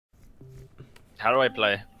How do I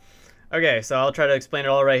play? Okay, so I'll try to explain it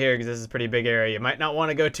all right here because this is a pretty big area. You might not want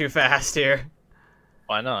to go too fast here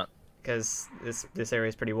Why not? because this area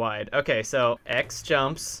is pretty wide. Okay, so X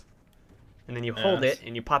jumps, and then you hold it, Yes.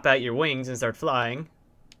 and you pop out your wings and start flying.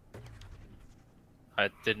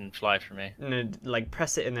 It didn't fly for me. And then, like,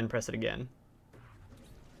 press it and then press it again.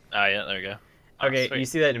 Ah, yeah, there we go. Oh, Okay, sweet. you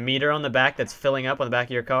see that meter on the back that's filling up on the back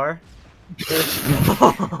of your car?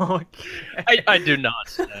 Okay. I do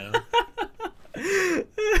not know.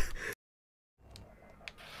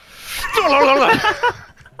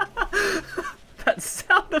 That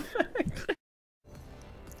sound effect.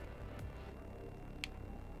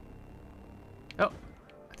 Oh,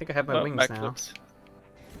 I think I have my wings now. Backflips.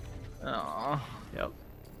 Aw. Yep.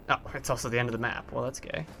 Oh, it's also the end of the map. Well, that's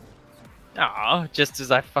gay. Aw, just as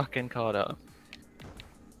I fucking caught up.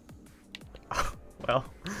 Well,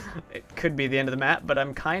 it could be the end of the map, but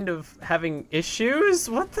I'm kind of having issues.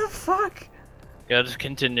 What the fuck? Yeah, just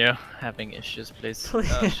continue having issues, please.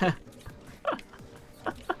 Please. Oh, shit.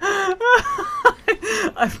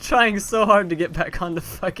 I'm trying so hard to get back on the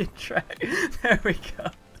fucking track. There we go.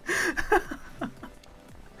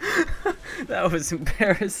 That was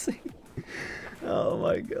embarrassing. Oh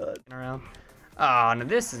my god. Around. Ah, now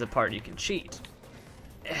this is the part you can cheat.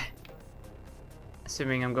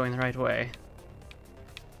 Assuming I'm going the right way.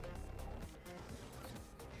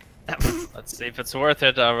 Let's see if it's worth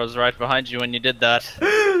it. I was right behind you when you did that.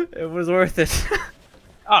 It was worth it.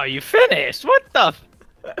 Oh, you finished? What the?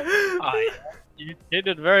 Oh, you did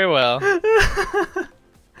it very well.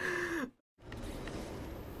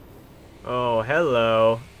 Oh,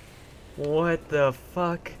 hello. What the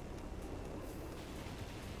fuck?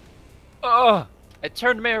 Oh, it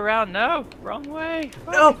turned me around. No, wrong way.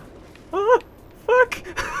 Fuck. No! Oh,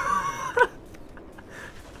 fuck!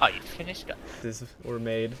 Oh, you finished? This were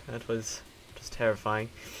made. That was just terrifying.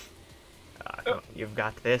 You've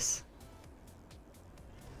got this.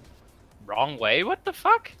 Wrong way? What the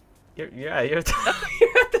fuck? You're you're at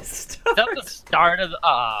the start. That's the start of the.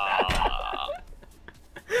 Ah.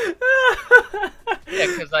 Yeah,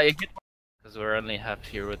 because I hit. Because we're only half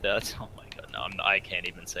here with that. Oh my god, no, I can't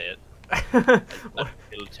even say it. I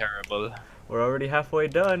feel terrible. We're already halfway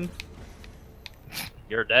done.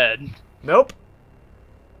 You're dead. Nope.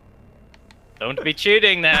 Don't be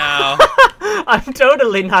cheating now. I'm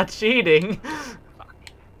totally not cheating.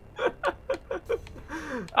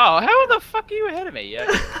 Oh, how the fuck are you ahead of me? Yeah,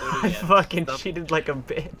 I fucking cheated like a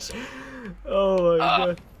bitch. Oh my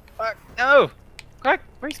god. Fuck, no! Quick,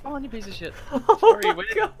 respawn, you piece of shit. Oh Sorry, my win.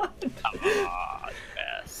 god. Ah,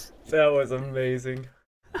 yes. That was amazing.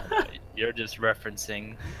 You're just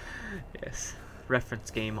referencing. Yes.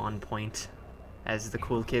 Reference game on point, as the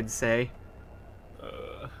cool kids say.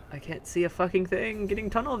 I can't see a fucking thing. Getting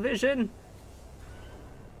tunnel vision.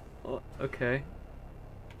 Oh, okay.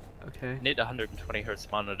 Okay. Need a 120 hertz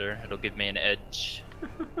monitor. It'll give me an edge.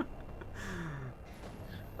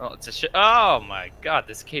 Oh, it's a shit. Oh my god,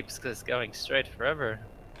 this keeps just going straight forever.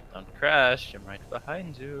 Don't crash. I'm right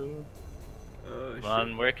behind you. Oh, Come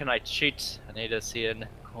on, where can I cheat? I need to see a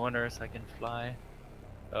corner so I can fly.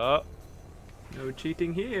 Oh. no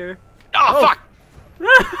cheating here. Oh, fuck!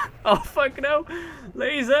 Oh fuck no!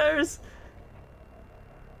 Lasers!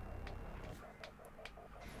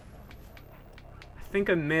 I think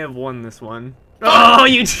I may have won this one. Oh,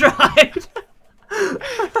 you tried!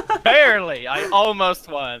 Barely! I almost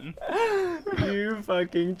won. You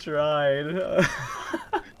fucking tried.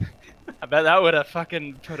 I bet that would have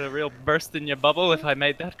fucking put a real burst in your bubble if I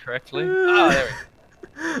made that correctly. Oh, there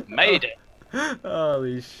we go. Made it.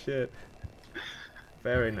 Holy shit.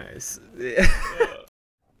 Very nice.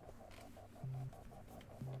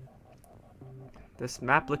 This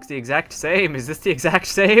map looks the exact same. Is this the exact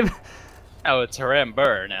same? Oh, it's Haram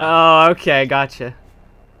Burr now. Oh, okay, gotcha.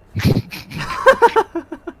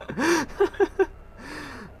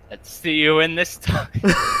 Let's see you win this time.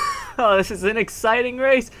 Oh, this is an exciting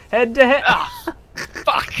race. Head to head. Ah,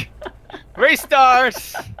 fuck. Restart.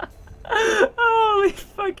 Holy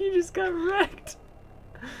fuck, you just got wrecked.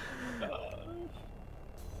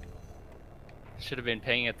 Should have been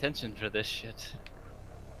paying attention for this shit.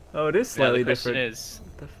 Oh, it is slightly The question different. is,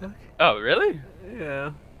 What the fuck? oh, really?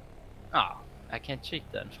 Yeah. Oh, I can't cheat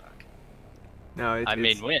then. Fuck. No, I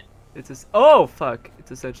mean, win. It's just. Oh fuck!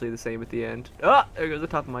 It's essentially the same at the end. Ah, there goes the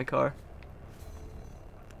top of my car.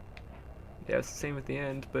 Yeah, it's the same at the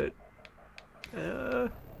end, but.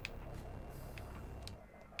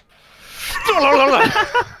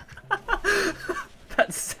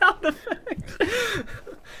 That sound effect.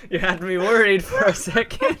 You had me worried for a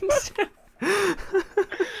second.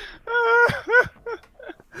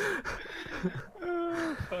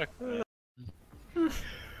 Fuck.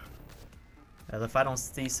 If I don't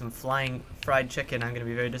see some flying fried chicken, I'm gonna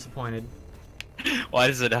be very disappointed. Why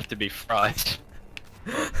does it have to be fried?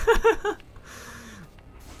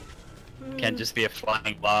 Can't just be a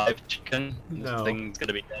flying live chicken. No. This thing's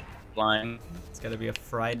gonna be dead flying. It's gotta be a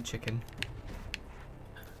fried chicken.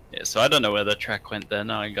 Yeah, so I don't know where the track went then.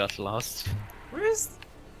 I got lost. Where's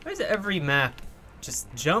every map? Just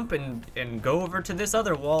jump and go over to this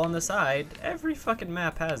other wall on the side. Every fucking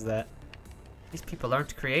map has that. These people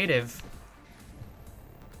aren't creative.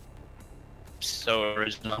 So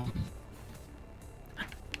original.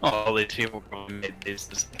 Oh, all these people probably made these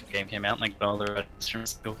this game came out and like all the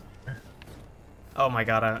instruments go. Oh my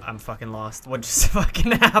god, I'm fucking lost. What just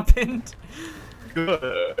fucking happened?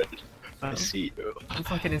 Good. I see you. I'm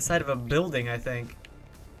fucking inside of a building, I think.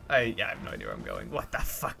 I have no idea where I'm going. What the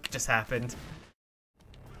fuck just happened?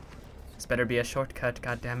 This better be a shortcut,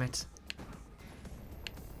 goddammit.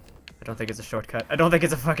 I don't think it's a shortcut. I don't think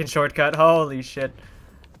it's a fucking shortcut. Holy shit.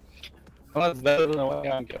 Well, that's better than the way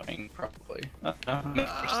I'm going, probably.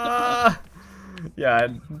 Yeah, I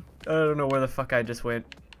don't know where the fuck I just went.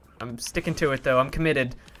 I'm sticking to it though. I'm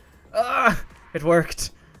committed. It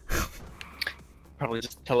worked. Probably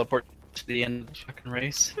just teleport to the end of the fucking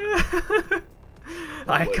race.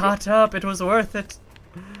 I caught up. It was worth it.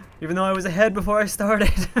 Even though I was ahead before I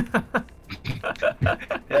started.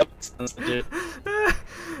 Yep, sounds legit.